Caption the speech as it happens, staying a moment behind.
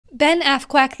Ben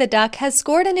Afquack the Duck has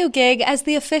scored a new gig as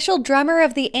the official drummer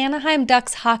of the Anaheim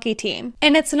Ducks hockey team.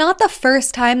 And it's not the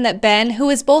first time that Ben,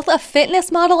 who is both a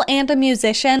fitness model and a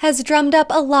musician, has drummed up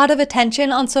a lot of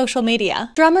attention on social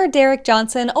media. Drummer Derek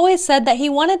Johnson always said that he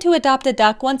wanted to adopt a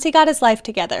duck once he got his life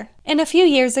together. And a few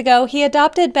years ago, he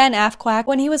adopted Ben Afquack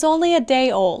when he was only a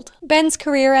day old. Ben's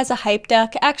career as a hype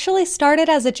duck actually started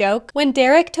as a joke when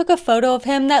Derek took a photo of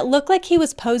him that looked like he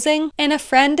was posing, and a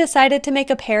friend decided to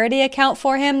make a parody account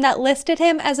for him that listed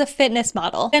him as a fitness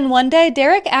model. Then one day,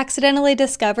 Derek accidentally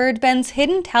discovered Ben's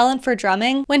hidden talent for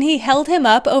drumming when he held him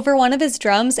up over one of his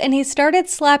drums and he started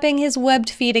slapping his webbed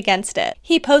feet against it.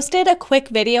 He posted a quick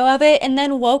video of it and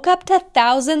then woke up to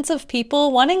thousands of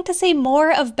people wanting to see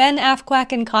more of Ben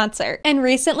Afquack in concert. And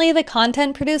recently, the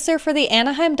content producer for the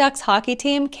Anaheim Ducks hockey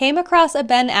team came across a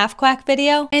Ben Afquack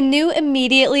video and knew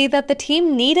immediately that the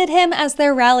team needed him as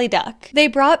their rally duck. They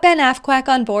brought Ben Afquack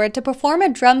on board to perform a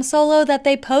drum solo that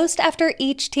they post after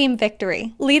each team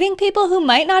victory, leading people who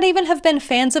might not even have been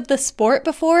fans of the sport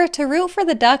before to root for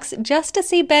the Ducks just to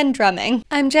see Ben drumming.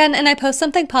 I'm Jen, and I post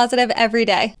something positive every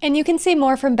day, and you can see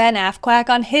more from Ben Afquack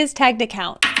on his tagged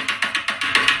account.